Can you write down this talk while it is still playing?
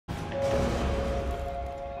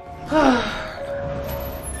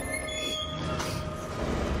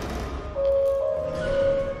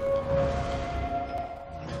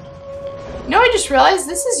I just realized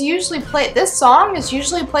this is usually played. This song is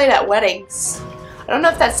usually played at weddings. I don't know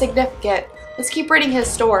if that's significant. Let's keep reading his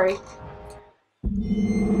story.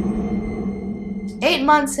 8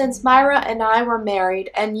 months since Myra and I were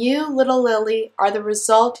married, and you, little Lily, are the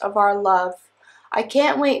result of our love. I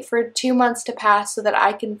can't wait for 2 months to pass so that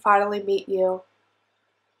I can finally meet you.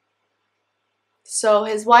 So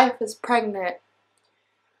his wife is pregnant.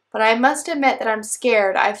 But I must admit that I'm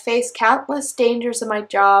scared. I've faced countless dangers in my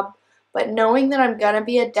job, but knowing that I'm gonna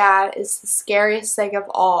be a dad is the scariest thing of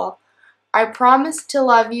all. I promise to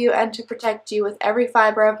love you and to protect you with every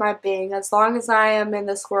fiber of my being as long as I am in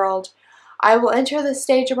this world. I will enter this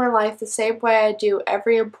stage of my life the same way I do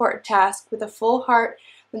every important task, with a full heart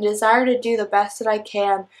and desire to do the best that I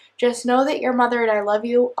can. Just know that your mother and I love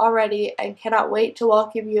you already and cannot wait to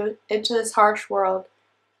welcome you into this harsh world.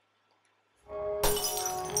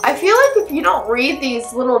 I feel like if you don't read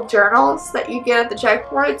these little journals that you get at the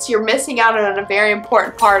checkpoints, you're missing out on a very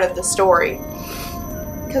important part of the story.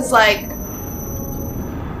 Because, like,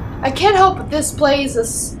 I can't help but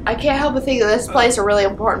I can't help but think that this plays a really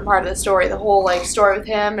important part of the story. The whole, like, story with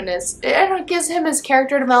him and it gives him his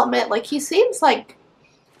character development. Like, he seems like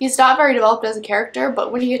he's not very developed as a character,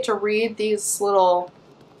 but when you get to read these little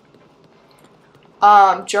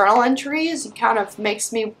journal entries, it kind of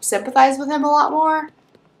makes me sympathize with him a lot more.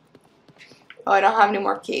 Oh, I don't have any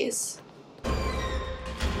more keys.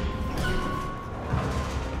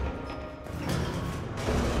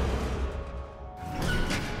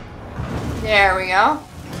 There we go.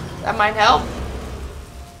 That might help.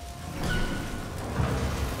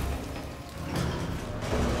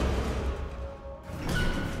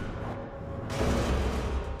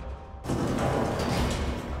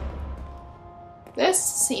 This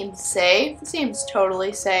seems safe. It seems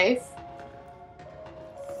totally safe.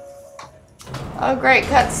 Oh, great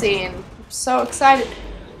cutscene. I'm so excited.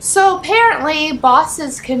 So apparently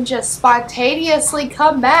bosses can just spontaneously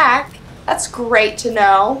come back. That's great to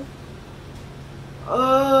know.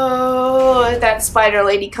 Oh, if that spider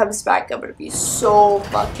lady comes back, I'm gonna be so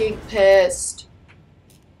fucking pissed.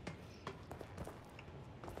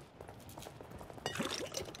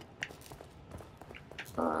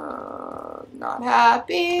 Not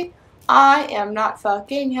happy. I am not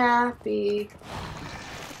fucking happy.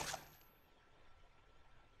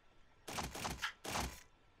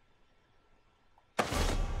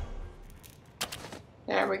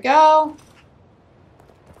 There we go.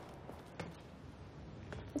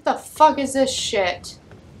 What the fuck is this shit?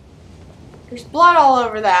 There's blood all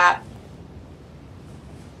over that.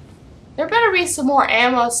 There better be some more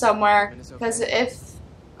ammo somewhere, because if...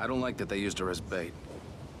 I don't like that they used her as bait.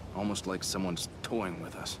 Almost like someone's toying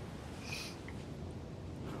with us.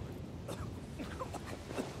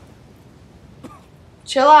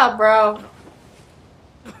 Chill out, bro.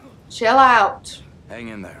 Chill out. Hang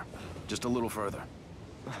in there. Just a little further.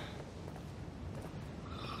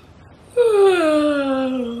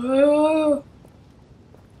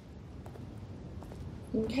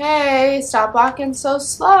 Okay, stop walking so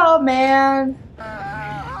slow, man.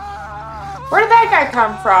 Where did that guy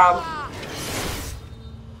come from?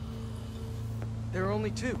 There are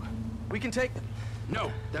only two. We can take them.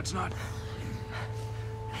 No, that's not.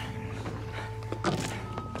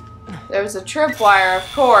 There was a tripwire,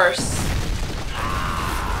 of course.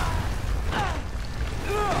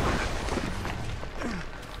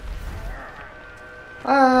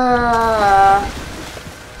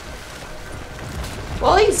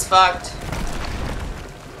 Well, he's fucked.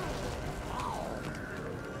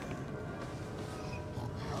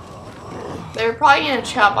 They're probably gonna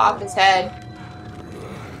chop off his head.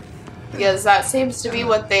 Because that seems to be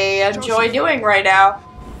what they enjoy doing right now.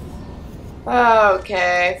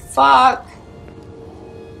 Okay, fuck.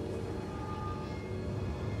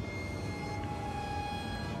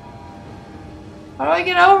 How do I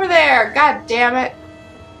get over there? God damn it.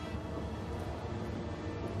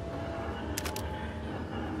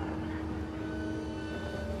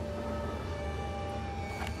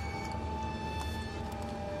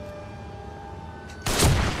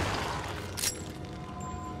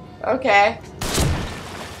 Okay.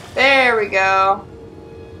 There we go.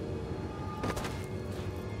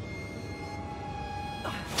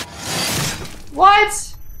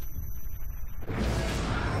 What?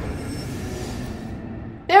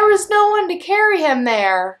 There was no one to carry him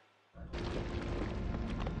there.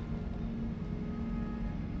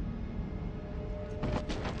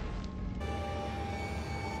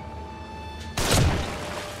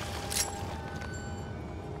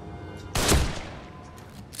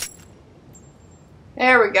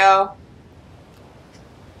 There we go.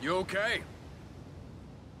 You okay?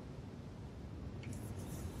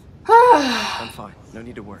 I'm fine. No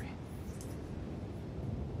need to worry.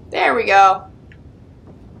 There we go.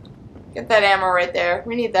 Get that ammo right there.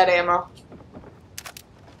 We need that ammo.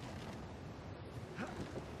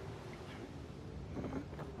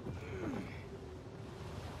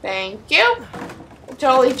 Thank you. I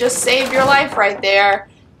totally just saved your life right there.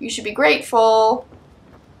 You should be grateful.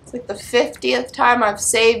 It's like the 50th time I've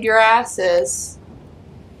saved your asses.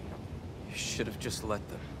 You should have just let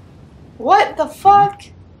them. What the fuck?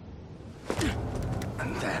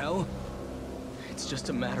 What the hell? It's just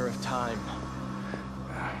a matter of time.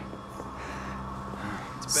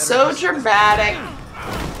 So dramatic.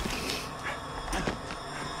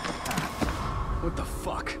 What the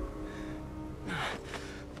fuck?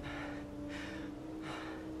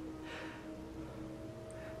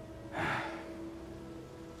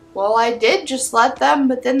 Well, I did just let them,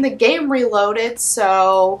 but then the game reloaded,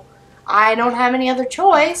 so I don't have any other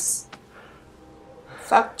choice.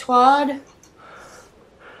 Fuck twad.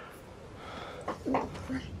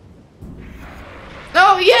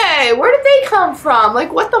 Oh, yay! Where did they come from?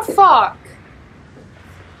 Like, what the fuck?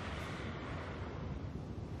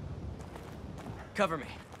 Cover me.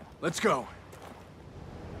 Let's go.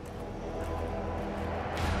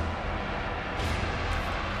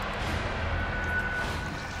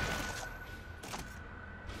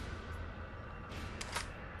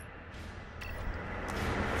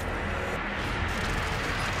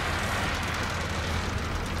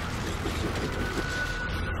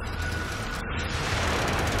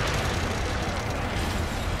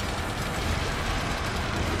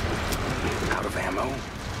 Out of ammo.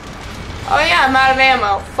 Oh yeah, I'm out of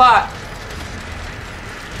ammo. Fuck.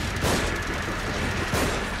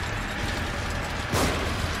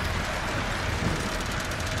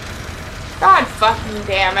 God fucking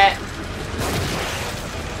damn it.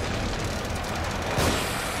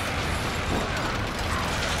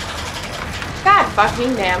 God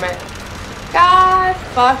fucking damn it. God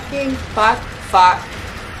fucking fuck.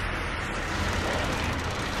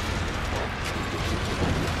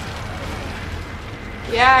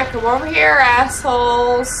 Yeah, come over here,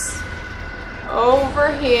 assholes.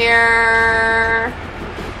 Over here.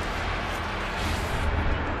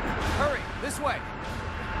 Hurry, this way.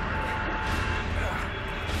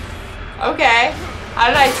 Okay. How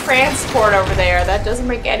did I transport over there? That doesn't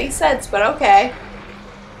make any sense, but okay.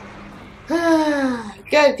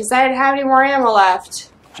 Good, because I didn't have any more ammo left.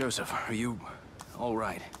 Joseph, are you all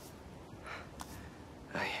right?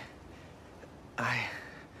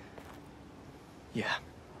 Yeah.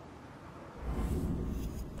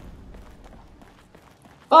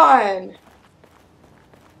 Fun.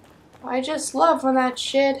 I just love when that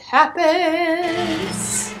shit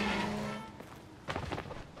happens.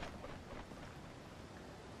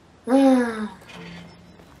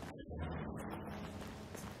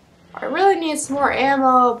 I really need some more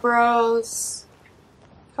ammo, bros.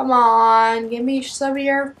 Come on, give me some of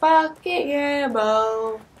your fucking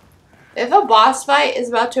ammo. If a boss fight is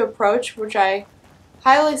about to approach, which I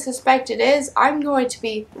highly suspect it is, I'm going to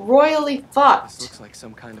be royally fucked. This looks like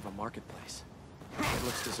some kind of a marketplace. It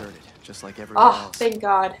looks deserted, just like everywhere else. Oh, thank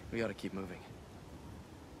God. We ought to keep moving.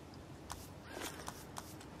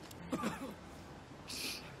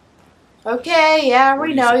 Okay, yeah, Where we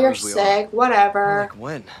do you know you're suppose we are? sick, whatever. Like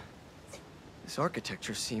when? This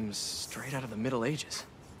architecture seems straight out of the Middle Ages.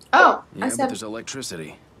 Oh, Yeah, I but said there's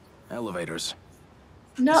electricity. Elevators.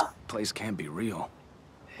 no. This place can't be real.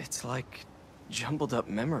 It's like jumbled up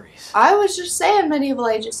memories. I was just saying medieval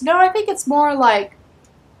ages. No, I think it's more like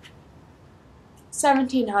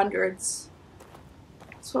 1700s.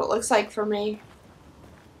 That's what it looks like for me.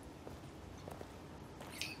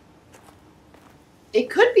 It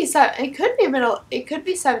could be middle. It could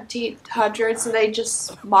be 1700s, so they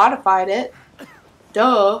just modified it.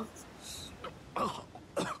 Duh.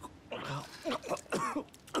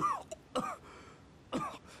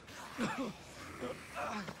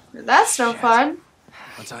 That's no fun.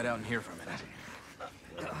 Let's hide out in here for a minute.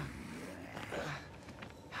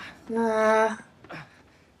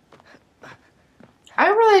 I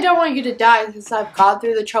really don't want you to die since I've gone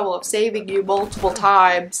through the trouble of saving you multiple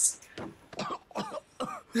times.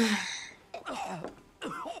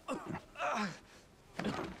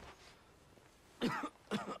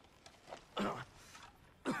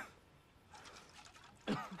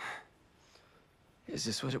 Is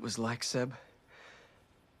this what it was like, Seb?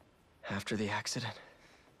 After the accident?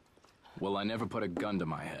 Well, I never put a gun to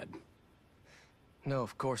my head. No,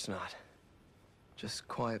 of course not. Just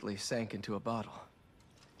quietly sank into a bottle.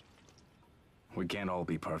 We can't all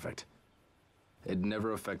be perfect. It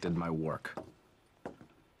never affected my work.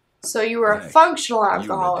 So you were a Hey, functional you read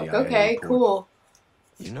alcoholic. the IA Okay, report. cool.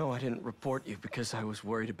 You know I didn't report you because I was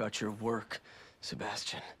worried about your work,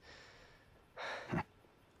 Sebastian.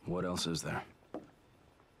 What else is there?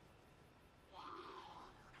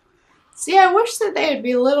 See, I wish that they would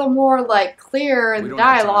be a little more, like, clear in We don't have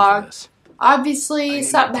time for dialogue. this. Obviously,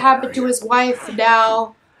 something happened to his wife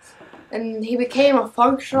now, and he became a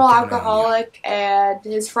functional alcoholic, and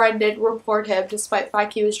his friend did report him despite the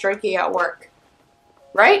fact he was drinking at work.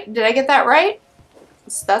 Right? Did I get that right?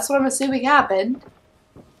 That's what I'm assuming happened.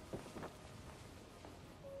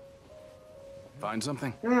 Find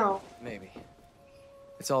something? No. Maybe.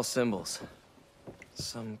 It's all symbols.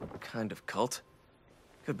 Some kind of cult.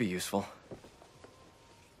 Could be useful.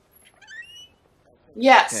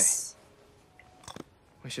 Yes. Okay.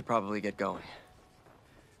 We should probably get going.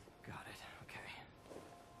 Got it. Okay.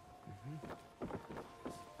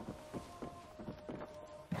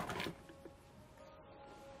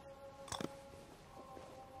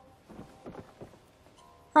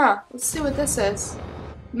 Huh. Let's see what this is.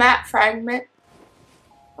 Map fragment.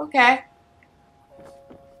 Okay.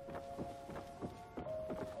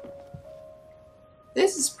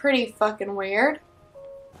 This is pretty fucking weird.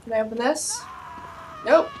 Can I open this?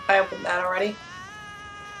 Nope. I opened that already.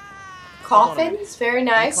 Coffins. Very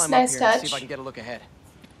nice. Nice touch. See if I can get a look ahead.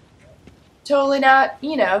 Totally not,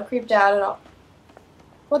 you know, creeped out at all.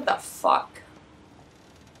 What the fuck?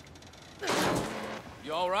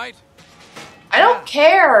 You alright? I don't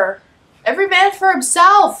care. Every man for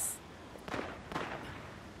himself.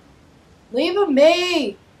 Leave him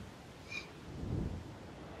be.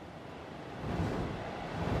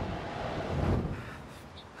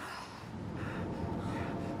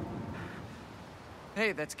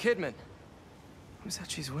 Hey, that's Kidman. Who's that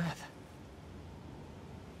she's with?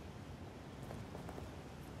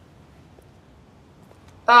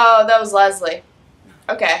 Oh, that was Leslie.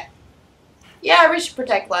 Okay. Yeah, we should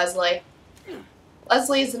protect Leslie.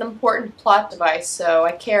 Leslie is an important plot device, so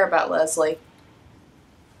I care about Leslie.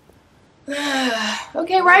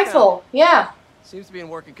 Okay, rifle. Yeah. Seems to be in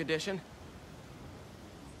working condition.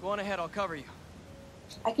 Go on ahead, I'll cover you.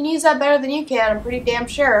 I can use that better than you can, I'm pretty damn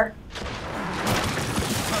sure.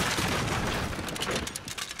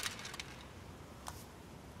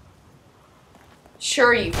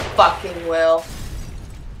 Sure you fucking will.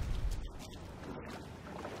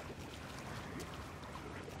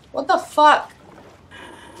 What the fuck?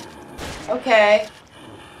 Okay.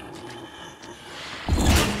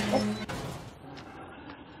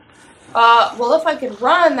 Well, if I could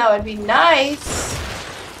run, that would be nice.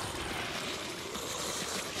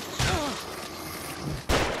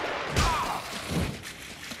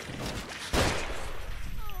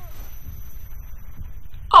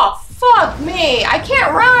 Oh, fuck me. I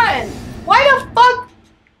can't run. Why the fuck?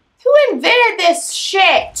 Who invented this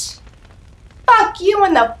shit? Fuck you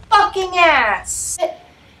in the fucking ass. I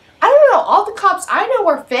don't know. All the cops I know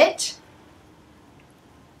are fit.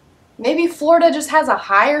 Maybe Florida just has a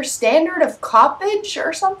higher standard of coppage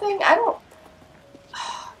or something? I don't...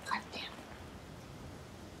 Oh, God damn.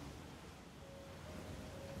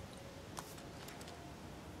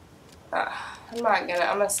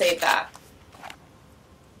 I'm gonna save that.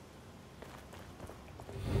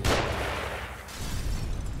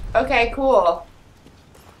 Okay, cool.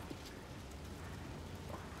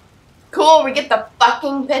 Cool, we get the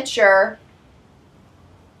fucking picture.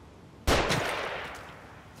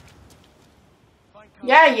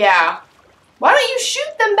 Yeah. Why don't you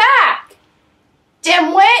shoot them back?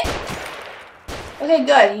 Dimwit! Okay,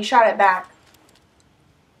 good. He shot it back.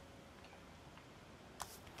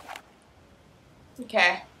 Okay.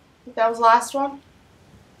 I think that was the last one.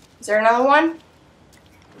 Is there another one?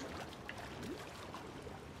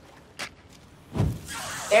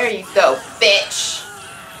 There you go, bitch.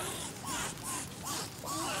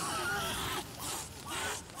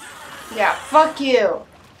 Yeah, fuck you.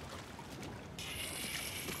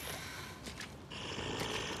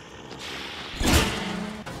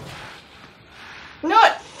 You know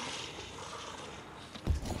what?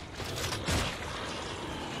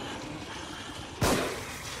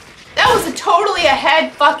 That was totally a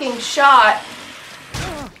head fucking shot.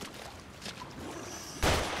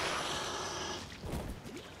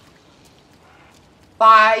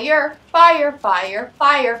 Fire, fire, fire,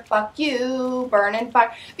 fire, fuck you, burning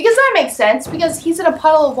fire. Because that makes sense, because he's in a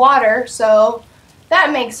puddle of water, so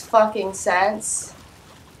that makes fucking sense.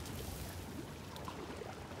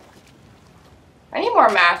 I need more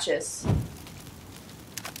matches.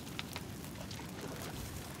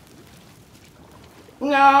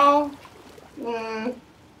 No. I'm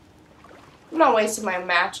not wasting my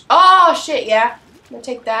match. Oh, shit, yeah. I'm gonna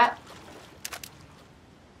take that.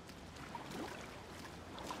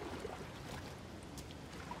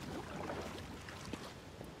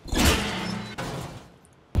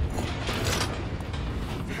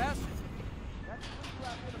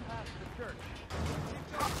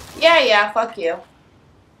 Yeah, fuck you.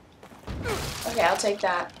 Okay, I'll take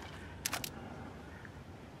that.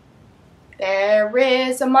 There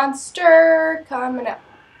is a monster coming up.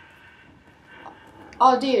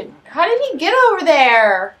 Oh, dude. How did he get over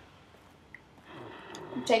there?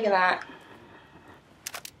 I'm taking that.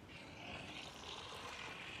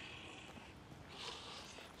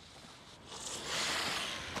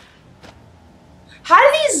 How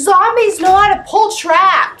do these zombies know how to pull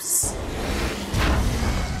traps?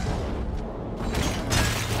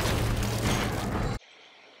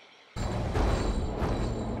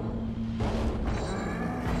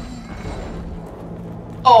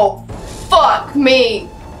 Oh, fuck me.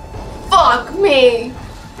 Fuck me.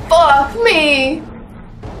 Fuck me.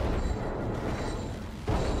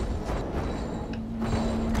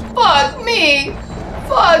 Fuck me.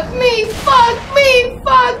 Fuck me. Fuck me.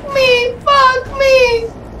 Fuck me. Fuck me.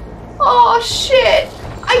 Oh, shit.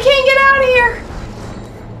 I can't get out of here.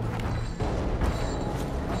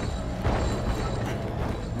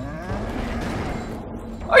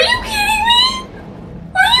 Are you kidding me?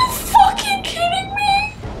 Are you fucking kidding me?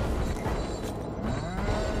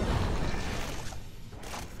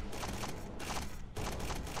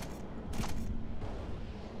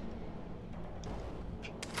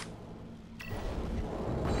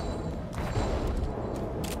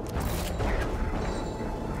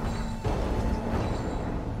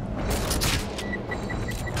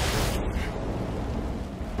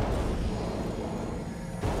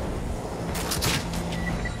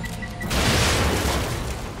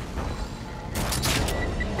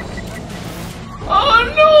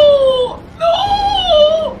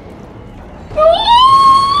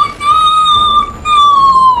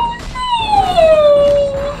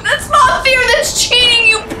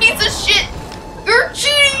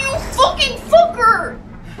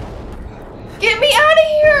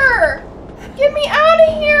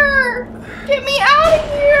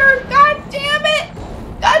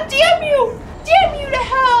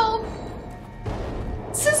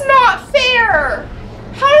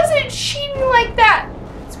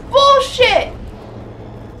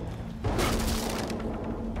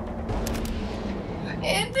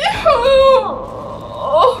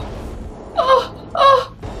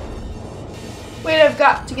 Wait, I've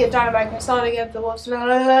got to get dynamite. I saw it again. The wolves. What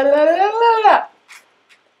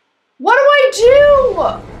do I do?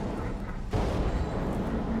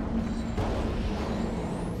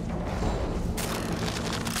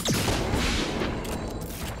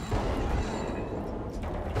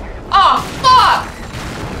 Oh, fuck!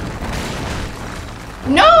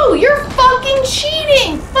 No, you're fucking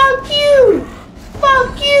cheating! Fuck you!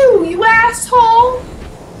 Fuck you, you asshole!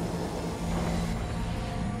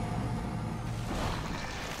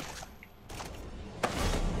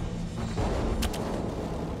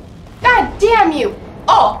 God damn you!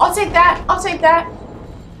 Oh, I'll take that. I'll take that.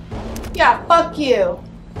 Yeah, fuck you.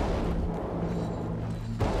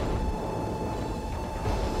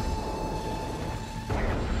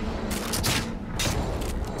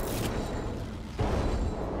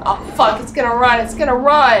 Oh, fuck, it's gonna run, it's gonna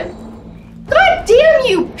run. God damn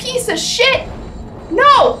you, piece of shit.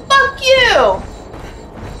 No, fuck you.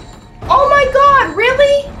 Oh my god,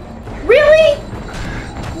 really? Really?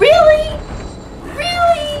 Really?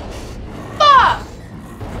 Really? Fuck.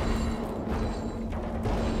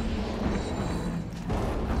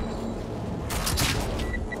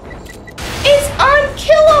 It's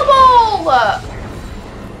unkillable.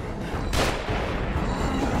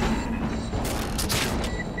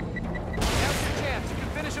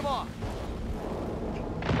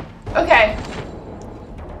 Okay.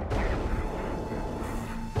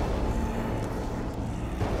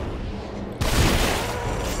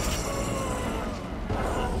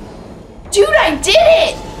 Dude, I did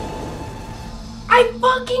it! I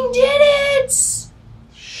fucking did it!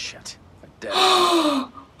 Shit. I'm dead.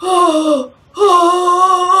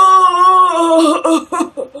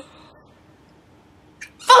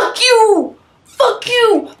 Fuck you! Fuck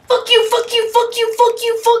you! Fuck you! Fuck you! Fuck you! Fuck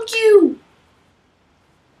you! Fuck you!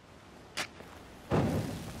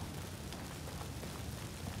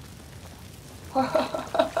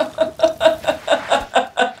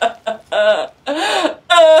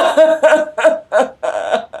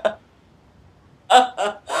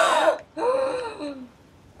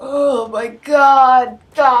 Oh my god.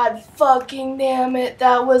 God fucking damn it.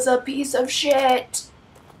 That was a piece of shit.